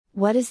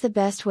What is the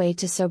best way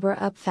to sober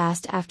up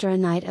fast after a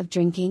night of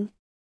drinking?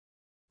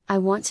 I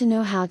want to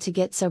know how to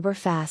get sober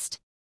fast.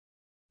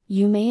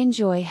 You may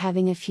enjoy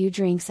having a few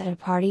drinks at a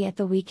party at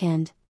the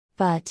weekend,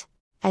 but,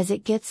 as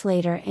it gets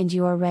later and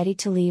you are ready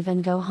to leave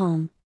and go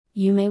home,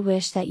 you may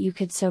wish that you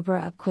could sober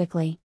up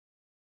quickly.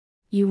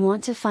 You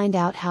want to find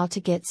out how to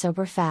get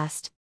sober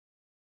fast.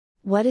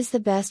 What is the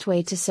best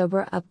way to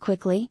sober up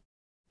quickly?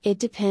 It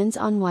depends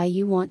on why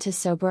you want to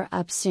sober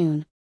up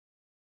soon.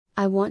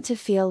 I want to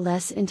feel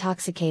less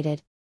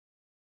intoxicated.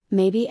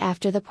 Maybe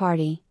after the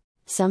party,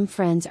 some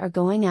friends are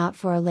going out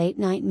for a late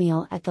night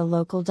meal at the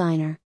local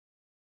diner.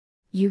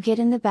 You get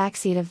in the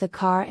backseat of the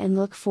car and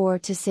look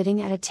forward to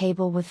sitting at a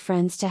table with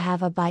friends to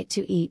have a bite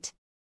to eat.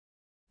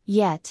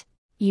 Yet,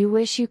 you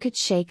wish you could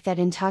shake that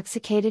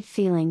intoxicated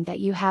feeling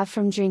that you have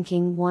from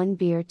drinking one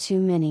beer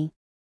too many.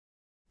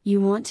 You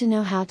want to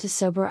know how to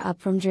sober up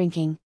from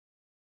drinking.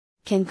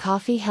 Can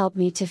coffee help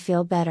me to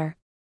feel better?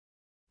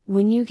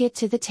 When you get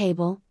to the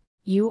table,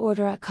 you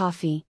order a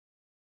coffee.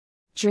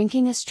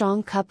 Drinking a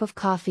strong cup of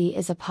coffee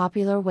is a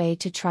popular way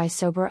to try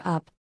sober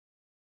up.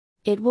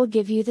 It will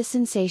give you the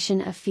sensation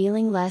of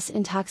feeling less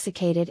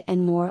intoxicated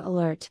and more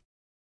alert.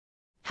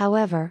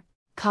 However,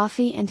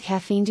 coffee and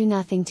caffeine do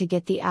nothing to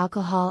get the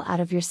alcohol out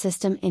of your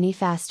system any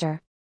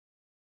faster.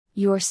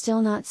 You are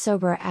still not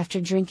sober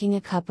after drinking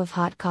a cup of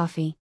hot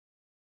coffee.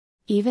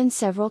 Even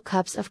several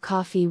cups of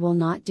coffee will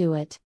not do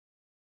it.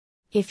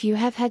 If you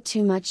have had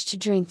too much to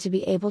drink to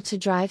be able to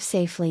drive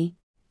safely,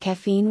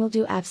 caffeine will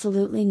do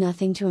absolutely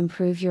nothing to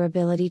improve your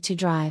ability to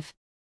drive.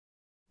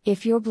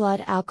 If your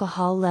blood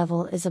alcohol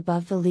level is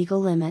above the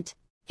legal limit,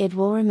 it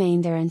will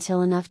remain there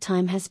until enough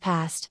time has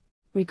passed,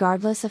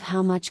 regardless of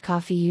how much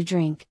coffee you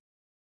drink.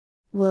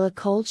 Will a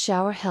cold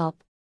shower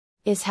help?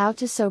 Is how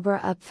to sober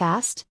up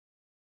fast?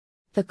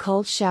 The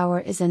cold shower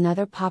is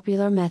another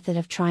popular method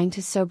of trying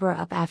to sober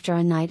up after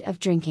a night of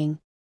drinking.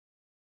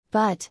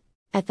 But,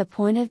 at the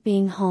point of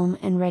being home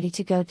and ready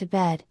to go to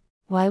bed,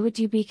 why would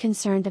you be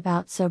concerned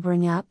about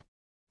sobering up?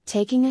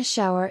 Taking a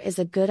shower is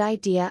a good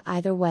idea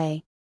either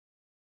way.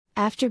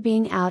 After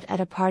being out at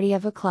a party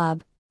of a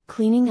club,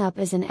 cleaning up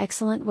is an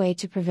excellent way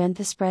to prevent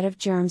the spread of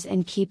germs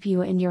and keep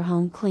you and your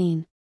home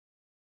clean.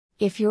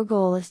 If your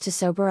goal is to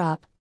sober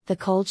up, the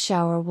cold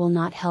shower will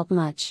not help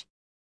much.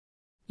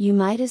 You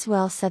might as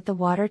well set the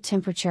water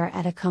temperature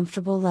at a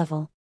comfortable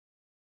level.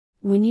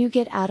 When you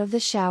get out of the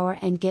shower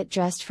and get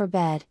dressed for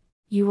bed,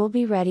 you will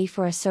be ready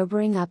for a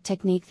sobering up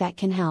technique that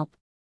can help.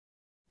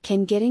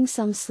 Can getting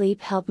some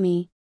sleep help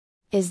me?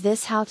 Is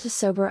this how to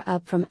sober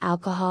up from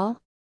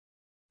alcohol?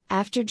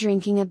 After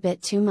drinking a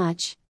bit too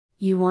much,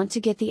 you want to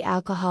get the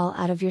alcohol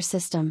out of your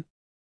system.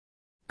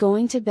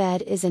 Going to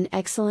bed is an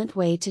excellent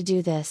way to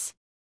do this.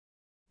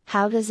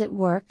 How does it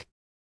work?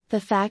 The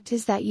fact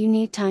is that you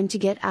need time to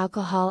get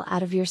alcohol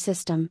out of your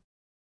system.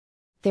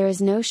 There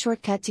is no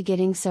shortcut to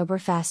getting sober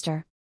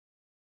faster.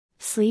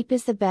 Sleep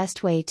is the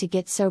best way to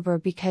get sober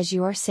because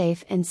you are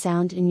safe and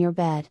sound in your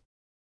bed.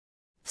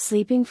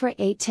 Sleeping for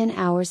 8-10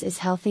 hours is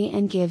healthy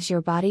and gives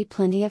your body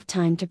plenty of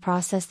time to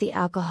process the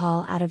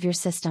alcohol out of your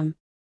system.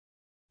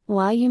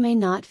 While you may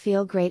not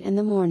feel great in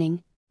the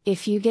morning,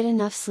 if you get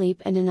enough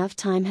sleep and enough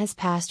time has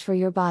passed for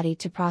your body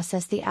to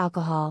process the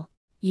alcohol,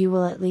 you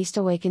will at least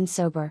awaken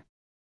sober.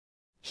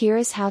 Here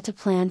is how to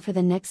plan for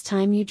the next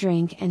time you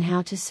drink and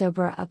how to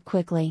sober up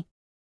quickly.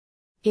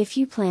 If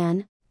you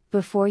plan,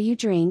 before you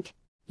drink,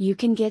 you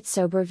can get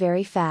sober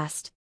very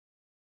fast.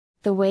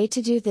 The way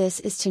to do this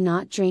is to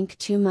not drink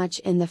too much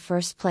in the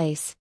first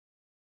place.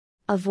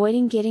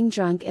 Avoiding getting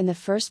drunk in the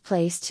first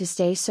place to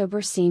stay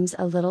sober seems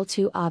a little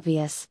too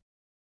obvious.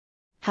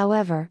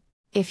 However,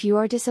 if you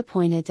are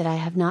disappointed that I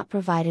have not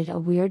provided a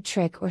weird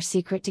trick or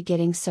secret to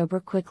getting sober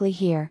quickly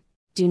here,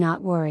 do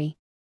not worry.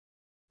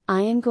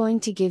 I am going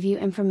to give you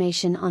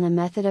information on a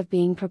method of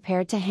being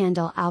prepared to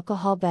handle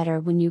alcohol better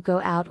when you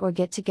go out or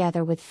get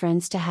together with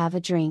friends to have a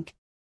drink.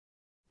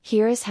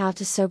 Here is how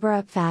to sober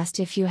up fast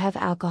if you have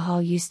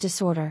alcohol use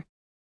disorder.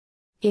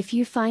 If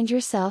you find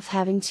yourself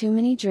having too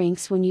many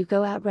drinks when you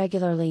go out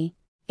regularly,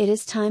 it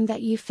is time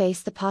that you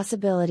face the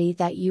possibility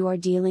that you are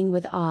dealing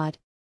with AUD.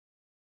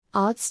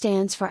 AUD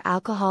stands for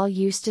alcohol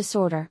use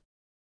disorder.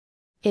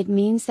 It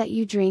means that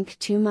you drink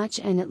too much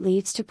and it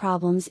leads to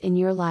problems in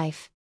your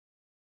life.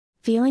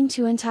 Feeling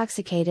too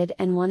intoxicated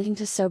and wanting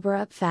to sober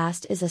up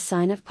fast is a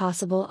sign of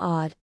possible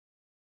AUD.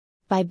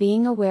 By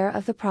being aware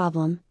of the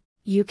problem,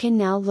 you can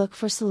now look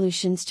for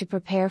solutions to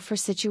prepare for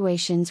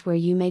situations where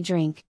you may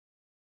drink.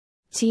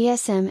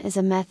 TSM is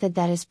a method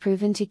that is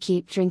proven to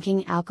keep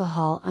drinking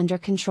alcohol under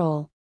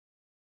control.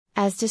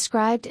 As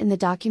described in the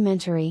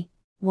documentary,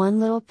 One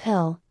Little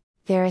Pill,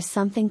 there is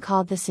something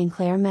called the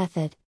Sinclair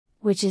method,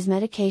 which is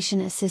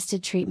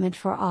medication-assisted treatment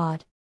for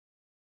AUD.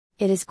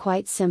 It is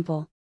quite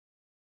simple.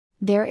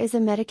 There is a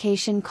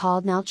medication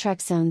called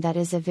naltrexone that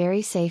is a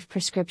very safe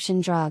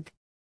prescription drug.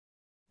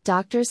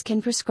 Doctors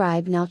can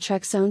prescribe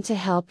naltrexone to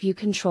help you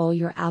control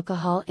your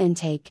alcohol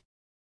intake.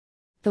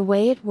 The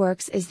way it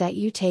works is that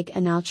you take a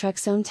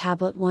naltrexone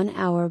tablet 1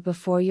 hour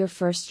before your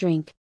first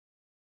drink.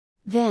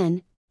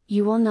 Then,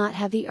 you will not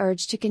have the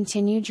urge to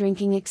continue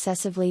drinking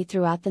excessively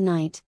throughout the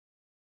night.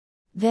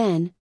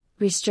 Then,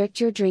 restrict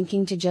your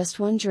drinking to just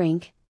one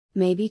drink,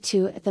 maybe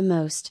two at the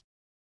most.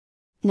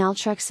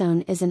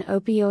 Naltrexone is an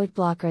opioid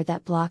blocker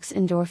that blocks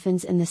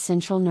endorphins in the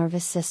central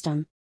nervous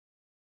system.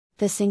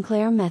 The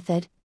Sinclair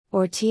method,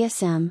 or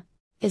TSM,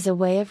 is a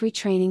way of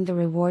retraining the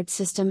reward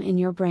system in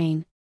your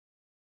brain.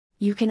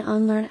 You can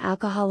unlearn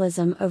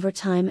alcoholism over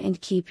time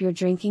and keep your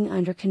drinking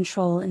under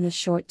control in the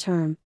short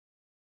term.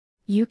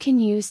 You can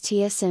use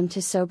TSM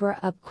to sober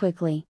up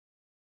quickly.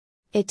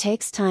 It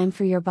takes time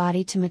for your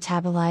body to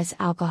metabolize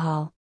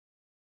alcohol.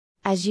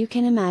 As you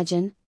can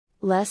imagine,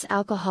 less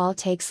alcohol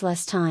takes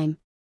less time.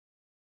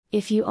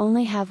 If you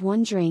only have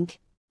one drink,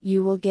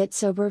 you will get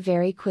sober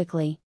very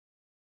quickly.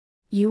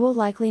 You will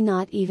likely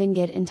not even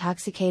get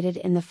intoxicated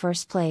in the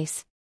first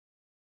place.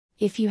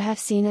 If you have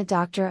seen a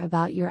doctor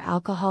about your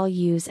alcohol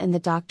use and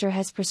the doctor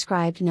has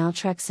prescribed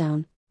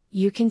naltrexone,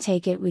 you can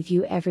take it with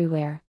you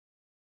everywhere.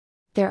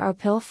 There are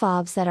pill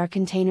fobs that are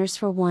containers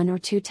for 1 or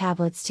 2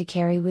 tablets to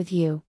carry with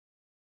you.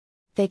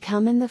 They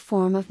come in the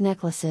form of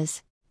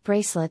necklaces,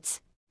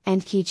 bracelets,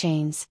 and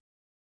keychains.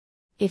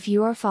 If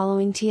you are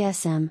following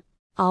TSM,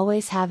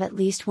 always have at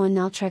least one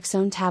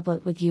naltrexone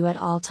tablet with you at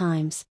all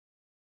times.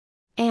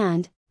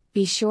 And,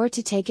 be sure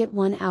to take it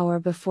 1 hour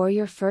before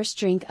your first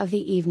drink of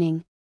the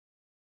evening.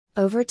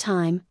 Over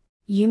time,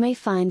 you may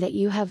find that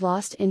you have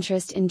lost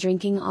interest in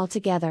drinking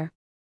altogether.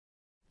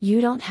 You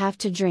don't have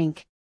to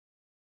drink.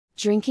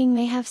 Drinking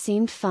may have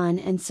seemed fun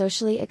and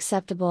socially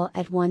acceptable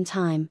at one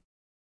time.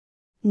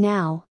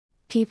 Now,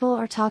 people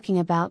are talking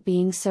about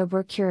being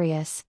sober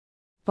curious.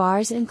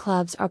 Bars and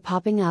clubs are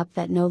popping up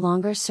that no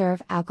longer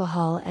serve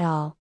alcohol at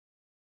all.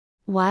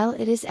 While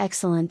it is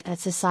excellent that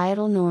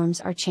societal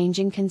norms are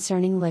changing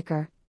concerning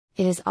liquor,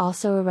 it is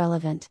also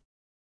irrelevant.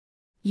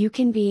 You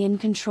can be in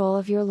control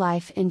of your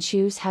life and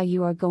choose how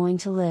you are going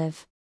to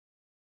live.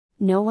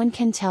 No one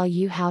can tell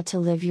you how to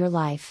live your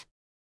life.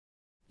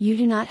 You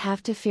do not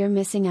have to fear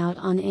missing out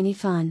on any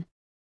fun.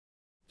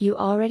 You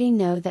already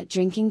know that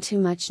drinking too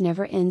much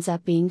never ends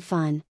up being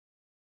fun.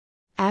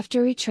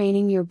 After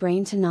retraining your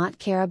brain to not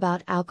care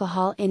about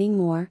alcohol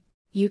anymore,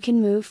 you can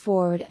move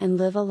forward and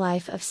live a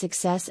life of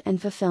success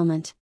and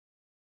fulfillment.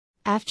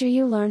 After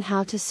you learn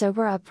how to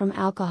sober up from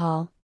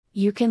alcohol,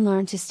 you can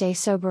learn to stay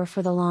sober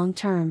for the long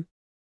term.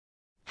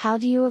 How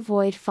do you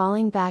avoid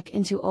falling back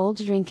into old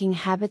drinking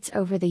habits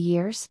over the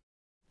years?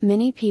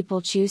 Many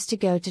people choose to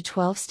go to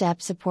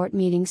 12-step support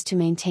meetings to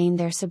maintain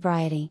their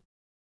sobriety.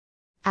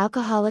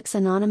 Alcoholics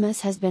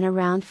Anonymous has been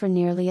around for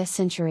nearly a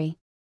century.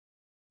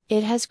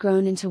 It has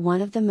grown into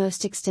one of the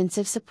most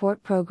extensive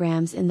support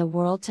programs in the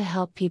world to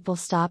help people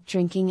stop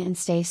drinking and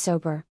stay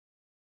sober.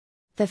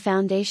 The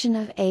foundation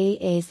of AA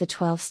is the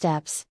 12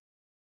 steps.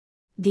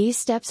 These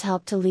steps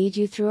help to lead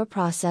you through a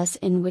process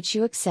in which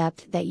you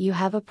accept that you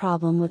have a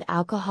problem with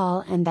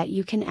alcohol and that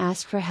you can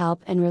ask for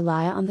help and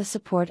rely on the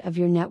support of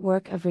your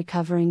network of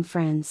recovering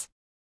friends.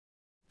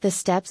 The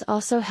steps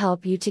also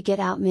help you to get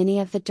out many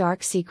of the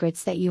dark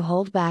secrets that you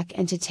hold back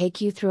and to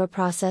take you through a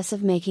process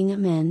of making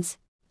amends,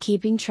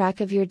 keeping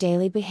track of your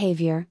daily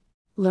behavior,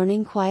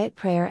 learning quiet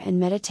prayer and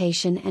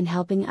meditation, and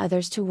helping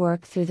others to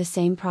work through the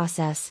same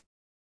process.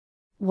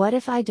 What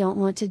if I don't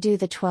want to do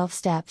the 12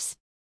 steps?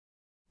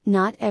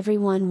 Not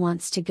everyone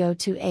wants to go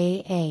to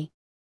AA.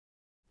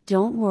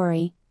 Don't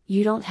worry,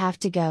 you don't have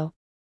to go.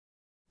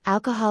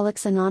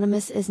 Alcoholics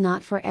Anonymous is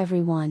not for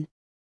everyone.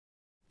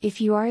 If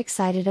you are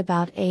excited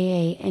about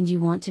AA and you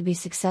want to be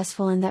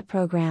successful in that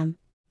program,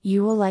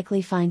 you will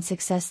likely find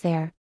success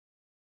there.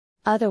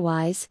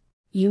 Otherwise,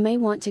 you may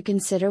want to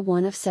consider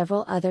one of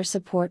several other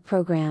support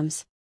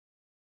programs.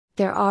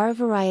 There are a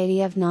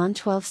variety of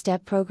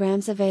non-12-step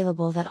programs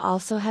available that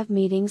also have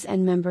meetings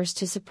and members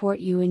to support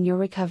you in your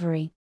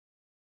recovery.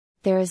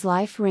 There is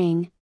Life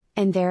Ring,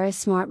 and there is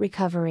Smart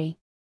Recovery.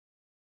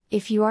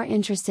 If you are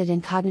interested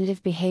in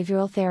cognitive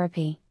behavioral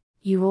therapy,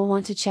 you will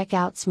want to check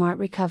out Smart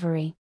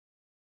Recovery.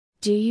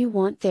 Do you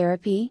want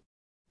therapy?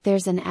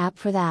 There's an app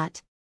for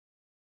that.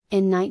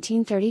 In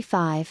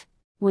 1935,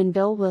 when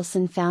Bill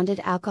Wilson founded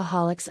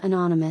Alcoholics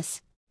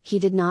Anonymous, he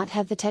did not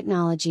have the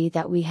technology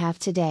that we have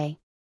today.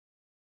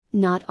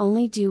 Not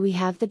only do we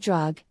have the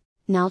drug,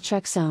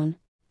 naltrexone,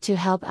 to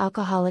help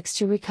alcoholics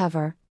to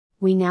recover,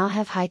 we now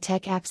have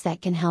high-tech apps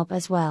that can help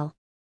as well.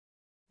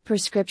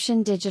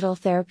 Prescription Digital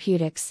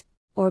Therapeutics,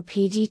 or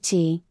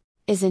PDT,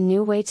 is a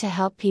new way to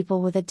help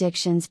people with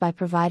addictions by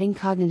providing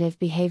cognitive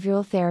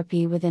behavioral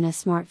therapy within a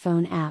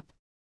smartphone app.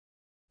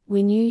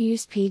 When you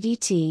use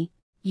PDT,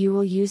 you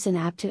will use an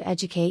app to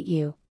educate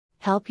you,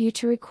 help you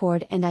to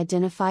record and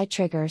identify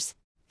triggers,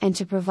 and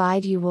to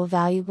provide you with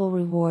valuable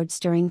rewards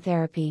during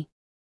therapy.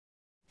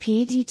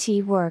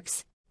 PDT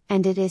works,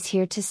 and it is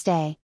here to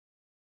stay.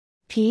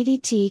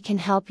 PDT can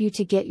help you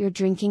to get your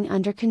drinking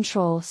under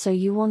control so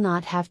you will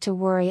not have to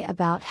worry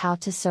about how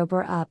to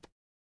sober up.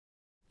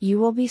 You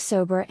will be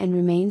sober and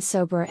remain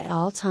sober at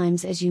all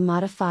times as you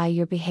modify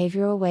your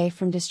behavior away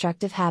from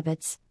destructive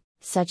habits,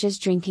 such as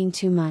drinking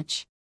too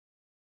much.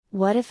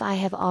 What if I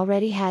have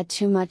already had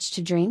too much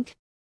to drink?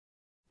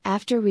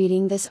 After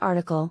reading this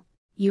article,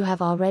 you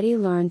have already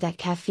learned that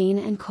caffeine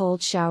and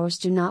cold showers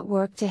do not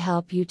work to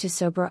help you to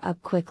sober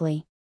up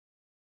quickly.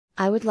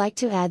 I would like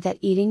to add that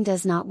eating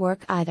does not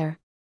work either.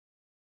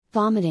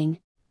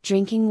 Vomiting,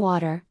 drinking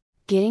water,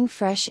 getting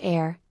fresh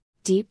air,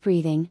 deep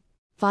breathing,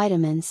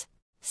 vitamins,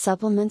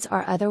 supplements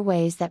are other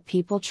ways that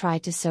people try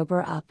to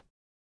sober up.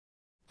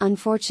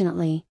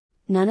 Unfortunately,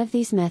 none of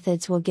these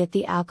methods will get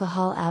the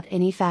alcohol out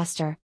any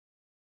faster.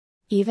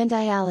 Even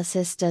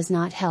dialysis does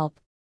not help.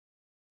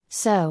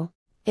 So,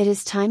 it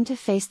is time to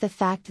face the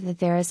fact that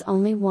there is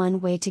only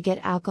one way to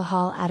get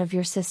alcohol out of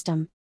your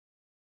system.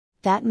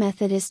 That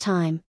method is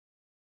time.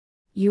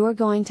 You are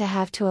going to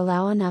have to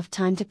allow enough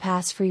time to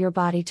pass for your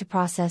body to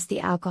process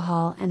the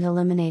alcohol and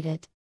eliminate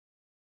it.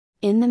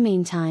 In the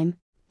meantime,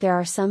 there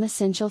are some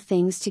essential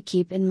things to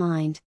keep in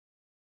mind.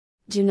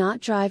 Do not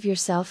drive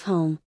yourself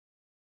home.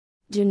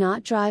 Do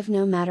not drive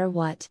no matter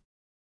what.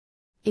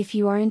 If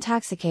you are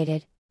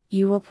intoxicated,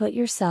 you will put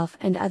yourself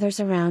and others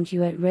around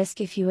you at risk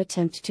if you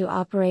attempt to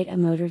operate a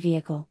motor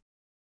vehicle.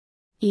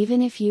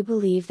 Even if you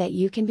believe that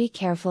you can be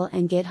careful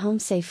and get home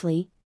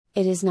safely,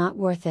 it is not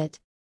worth it.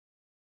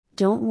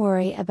 Don't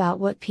worry about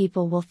what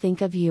people will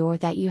think of you or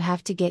that you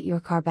have to get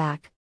your car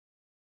back.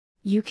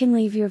 You can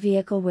leave your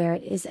vehicle where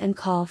it is and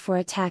call for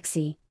a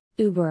taxi,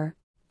 Uber,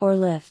 or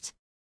Lyft.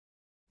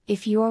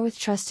 If you are with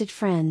trusted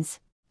friends,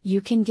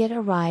 you can get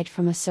a ride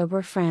from a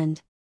sober friend.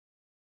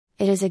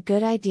 It is a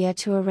good idea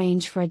to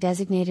arrange for a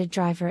designated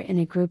driver in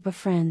a group of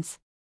friends.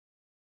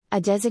 A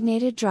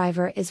designated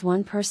driver is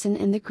one person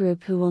in the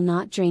group who will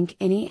not drink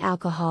any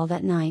alcohol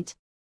that night.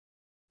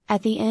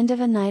 At the end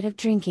of a night of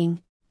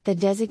drinking, the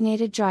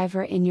designated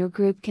driver in your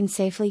group can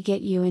safely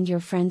get you and your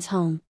friends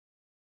home.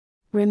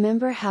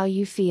 Remember how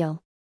you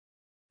feel.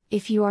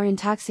 If you are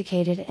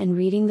intoxicated and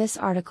reading this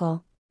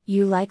article,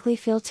 you likely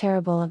feel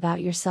terrible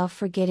about yourself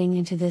for getting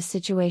into this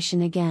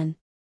situation again.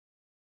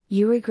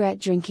 You regret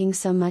drinking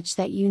so much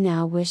that you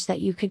now wish that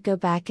you could go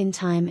back in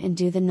time and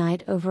do the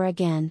night over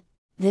again,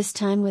 this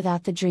time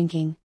without the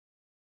drinking.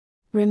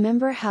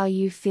 Remember how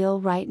you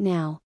feel right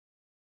now.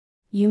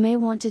 You may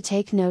want to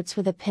take notes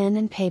with a pen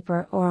and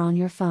paper or on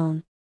your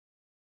phone.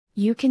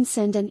 You can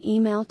send an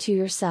email to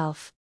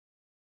yourself.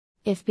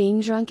 If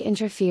being drunk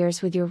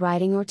interferes with your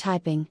writing or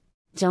typing,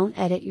 don't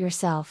edit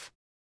yourself.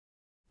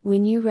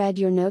 When you read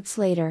your notes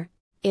later,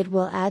 it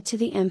will add to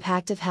the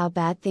impact of how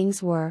bad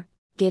things were,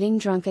 getting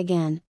drunk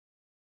again.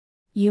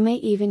 You may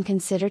even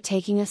consider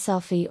taking a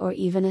selfie or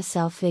even a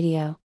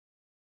self-video.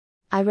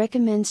 I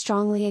recommend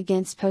strongly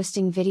against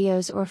posting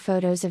videos or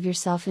photos of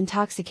yourself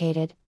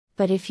intoxicated,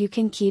 but if you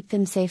can keep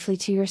them safely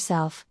to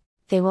yourself,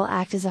 they will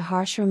act as a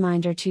harsh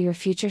reminder to your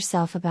future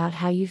self about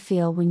how you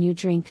feel when you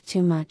drink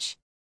too much.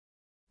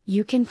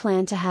 You can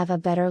plan to have a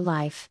better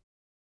life.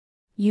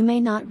 You may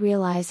not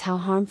realize how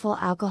harmful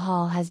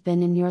alcohol has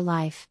been in your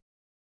life.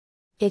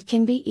 It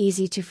can be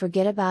easy to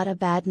forget about a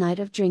bad night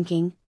of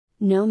drinking,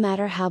 no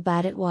matter how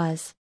bad it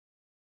was.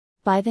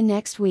 By the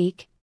next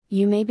week,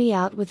 you may be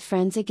out with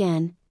friends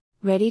again,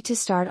 ready to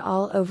start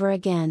all over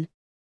again.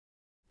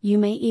 You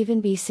may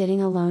even be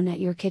sitting alone at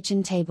your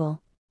kitchen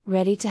table,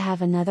 ready to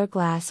have another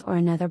glass or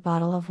another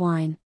bottle of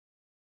wine.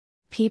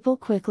 People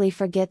quickly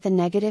forget the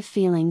negative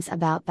feelings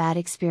about bad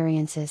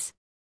experiences.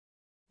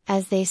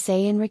 As they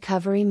say in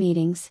recovery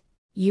meetings,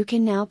 you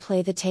can now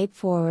play the tape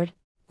forward,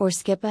 or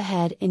skip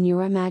ahead in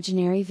your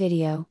imaginary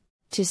video,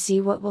 to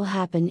see what will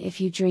happen if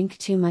you drink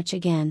too much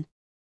again.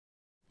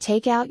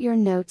 Take out your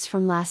notes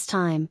from last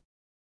time.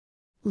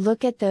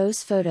 Look at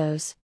those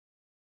photos.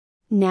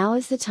 Now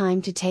is the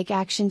time to take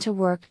action to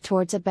work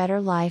towards a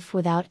better life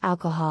without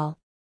alcohol.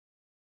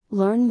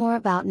 Learn more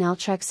about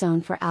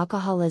naltrexone for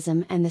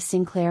alcoholism and the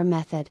Sinclair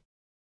method.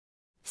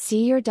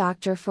 See your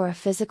doctor for a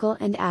physical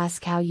and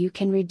ask how you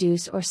can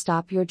reduce or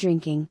stop your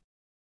drinking.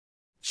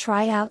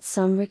 Try out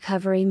some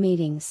recovery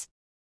meetings.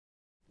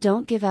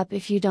 Don't give up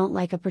if you don't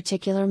like a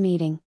particular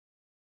meeting.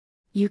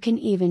 You can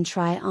even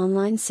try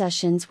online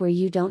sessions where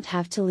you don't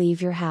have to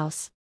leave your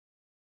house.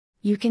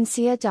 You can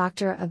see a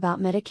doctor about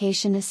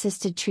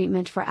medication-assisted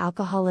treatment for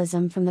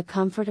alcoholism from the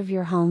comfort of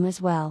your home as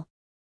well.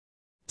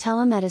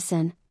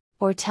 Telemedicine,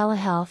 or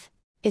telehealth,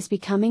 is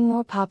becoming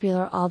more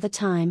popular all the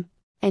time,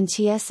 and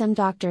TSM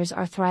doctors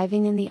are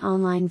thriving in the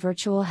online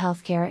virtual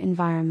healthcare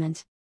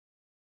environment.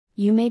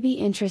 You may be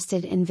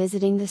interested in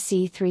visiting the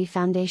C3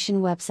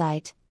 Foundation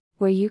website,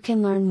 where you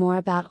can learn more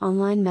about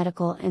online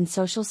medical and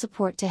social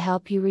support to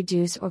help you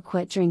reduce or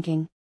quit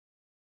drinking.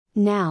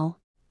 Now,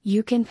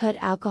 you can put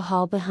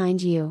alcohol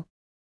behind you.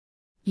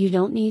 You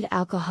don't need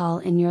alcohol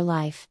in your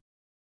life.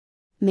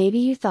 Maybe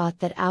you thought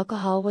that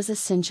alcohol was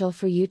essential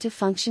for you to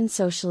function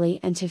socially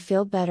and to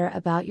feel better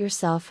about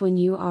yourself when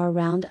you are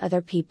around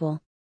other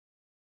people.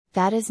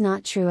 That is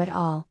not true at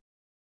all.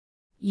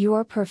 You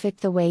are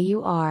perfect the way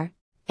you are,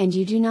 and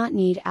you do not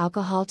need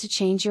alcohol to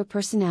change your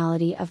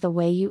personality of the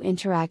way you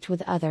interact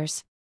with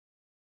others.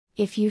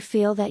 If you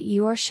feel that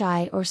you are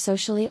shy or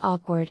socially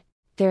awkward,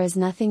 there is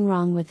nothing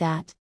wrong with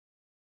that.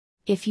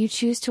 If you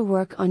choose to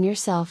work on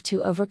yourself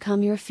to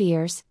overcome your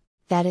fears,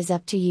 that is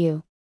up to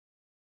you.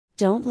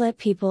 Don't let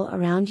people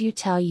around you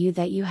tell you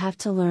that you have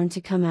to learn to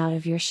come out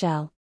of your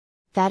shell.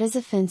 that is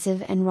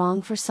offensive and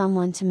wrong for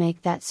someone to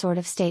make that sort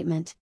of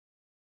statement.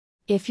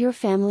 If your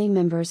family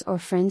members or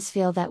friends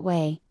feel that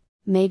way,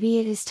 maybe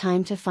it is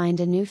time to find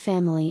a new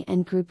family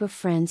and group of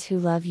friends who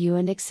love you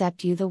and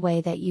accept you the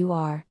way that you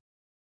are.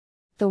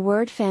 The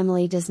word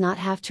family does not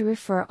have to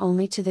refer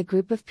only to the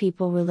group of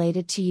people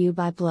related to you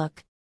by blood.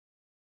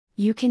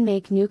 You can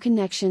make new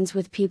connections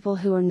with people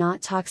who are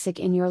not toxic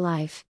in your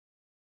life.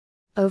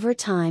 Over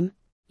time,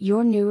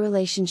 your new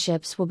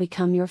relationships will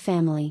become your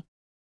family.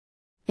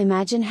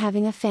 Imagine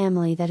having a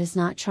family that is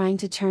not trying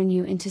to turn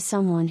you into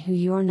someone who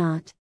you are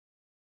not.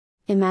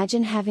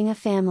 Imagine having a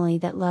family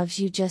that loves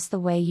you just the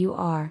way you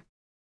are.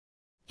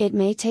 It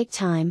may take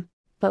time,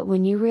 but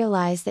when you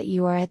realize that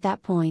you are at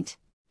that point,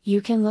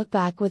 you can look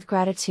back with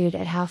gratitude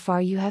at how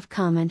far you have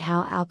come and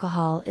how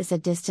alcohol is a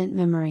distant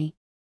memory.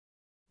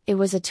 It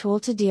was a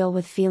tool to deal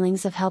with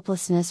feelings of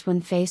helplessness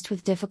when faced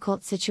with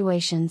difficult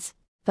situations,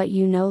 but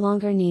you no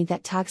longer need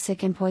that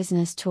toxic and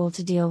poisonous tool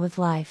to deal with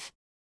life.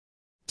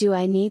 Do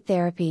I need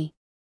therapy?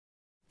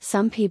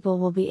 Some people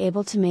will be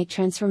able to make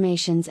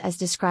transformations as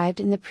described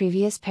in the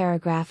previous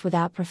paragraph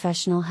without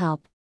professional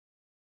help.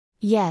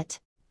 Yet,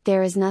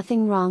 there is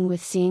nothing wrong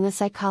with seeing a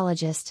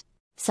psychologist,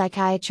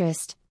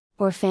 psychiatrist,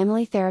 or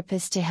family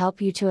therapist to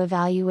help you to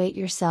evaluate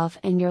yourself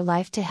and your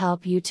life to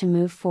help you to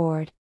move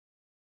forward.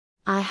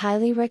 I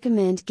highly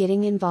recommend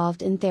getting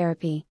involved in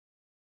therapy.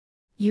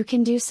 You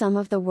can do some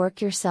of the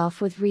work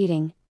yourself with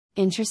reading,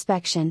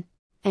 introspection,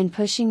 and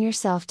pushing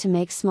yourself to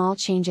make small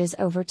changes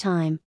over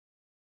time.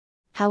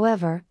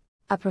 However,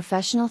 a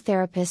professional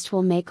therapist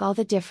will make all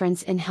the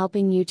difference in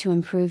helping you to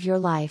improve your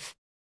life.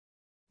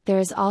 There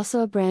is also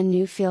a brand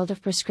new field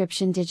of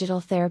prescription digital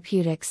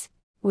therapeutics,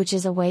 which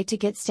is a way to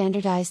get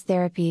standardized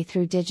therapy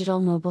through digital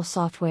mobile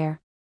software.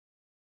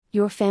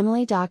 Your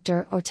family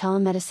doctor or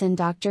telemedicine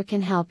doctor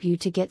can help you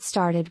to get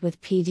started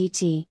with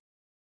PDT.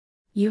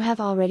 You have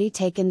already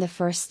taken the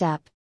first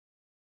step.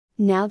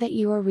 Now that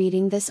you are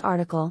reading this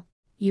article,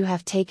 you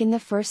have taken the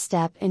first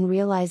step in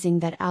realizing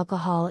that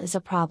alcohol is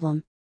a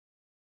problem.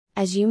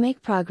 As you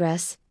make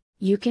progress,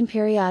 you can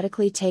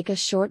periodically take a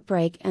short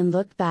break and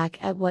look back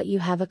at what you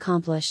have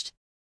accomplished.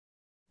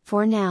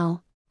 For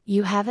now,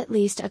 you have at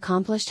least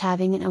accomplished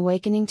having an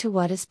awakening to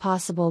what is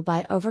possible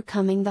by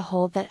overcoming the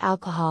hold that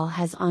alcohol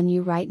has on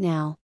you right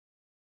now.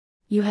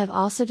 You have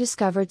also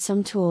discovered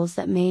some tools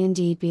that may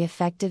indeed be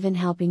effective in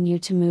helping you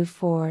to move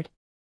forward.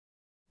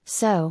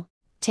 So,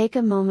 take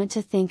a moment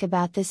to think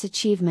about this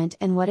achievement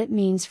and what it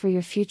means for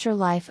your future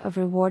life of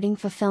rewarding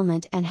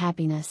fulfillment and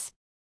happiness.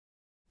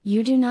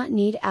 You do not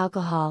need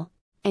alcohol,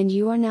 and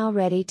you are now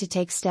ready to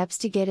take steps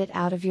to get it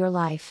out of your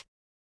life.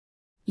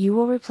 You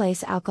will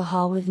replace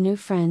alcohol with new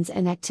friends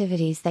and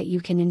activities that you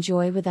can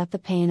enjoy without the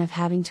pain of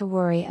having to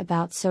worry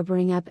about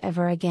sobering up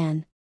ever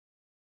again.